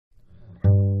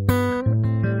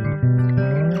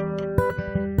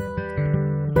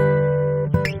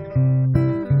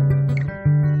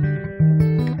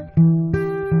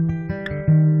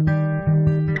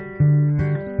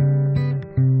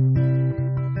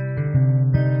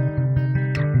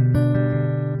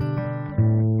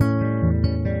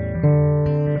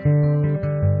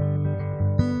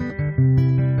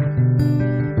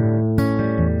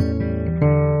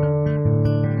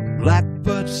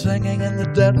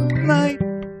night.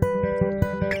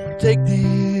 Take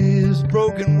these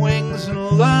broken wings and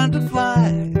learn to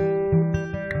fly.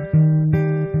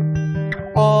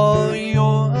 All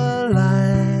your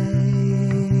life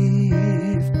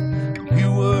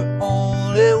you were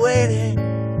only waiting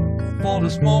for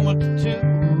this moment to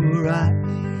arrive.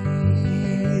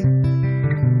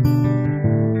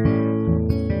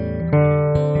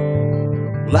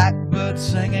 Blackbird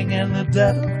singing in the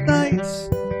dead of night.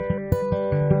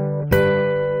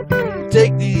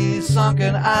 Take these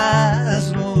sunken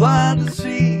eyes and learn to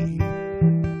see.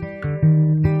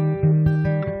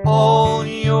 All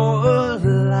your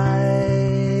life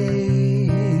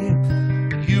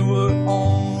you were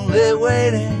only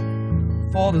waiting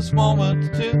for this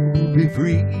moment to be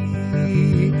free.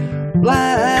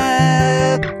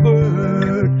 Blackbird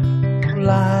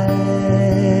fly,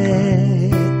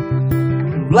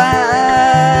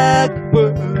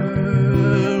 blackbird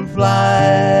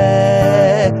fly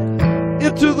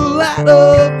into the light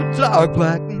of the dark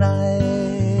black night.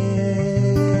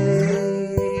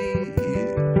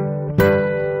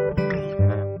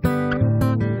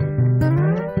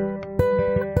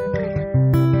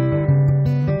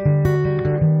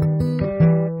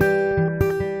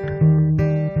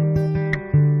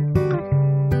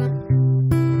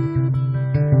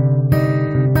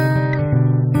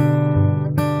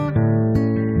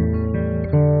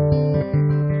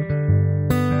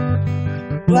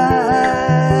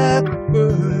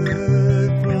 Blackbird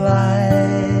fly,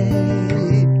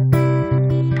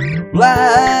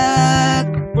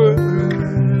 blackbird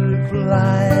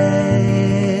fly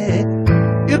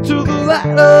into the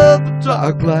light of the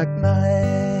dark black night.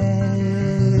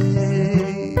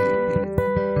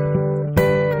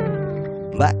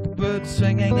 Blackbird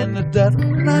singing in the dead of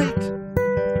night.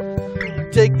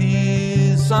 Take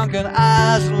these sunken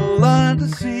eyes and learn to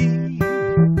see.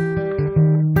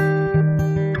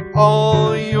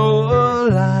 All your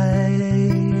life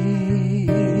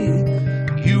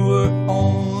you were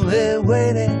only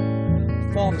waiting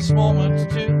for this moment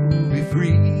to be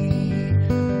free.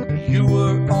 You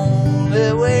were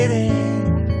only waiting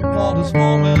for this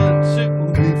moment to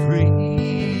be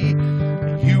free.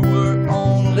 You were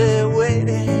only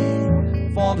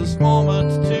waiting for this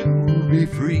moment to be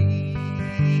free.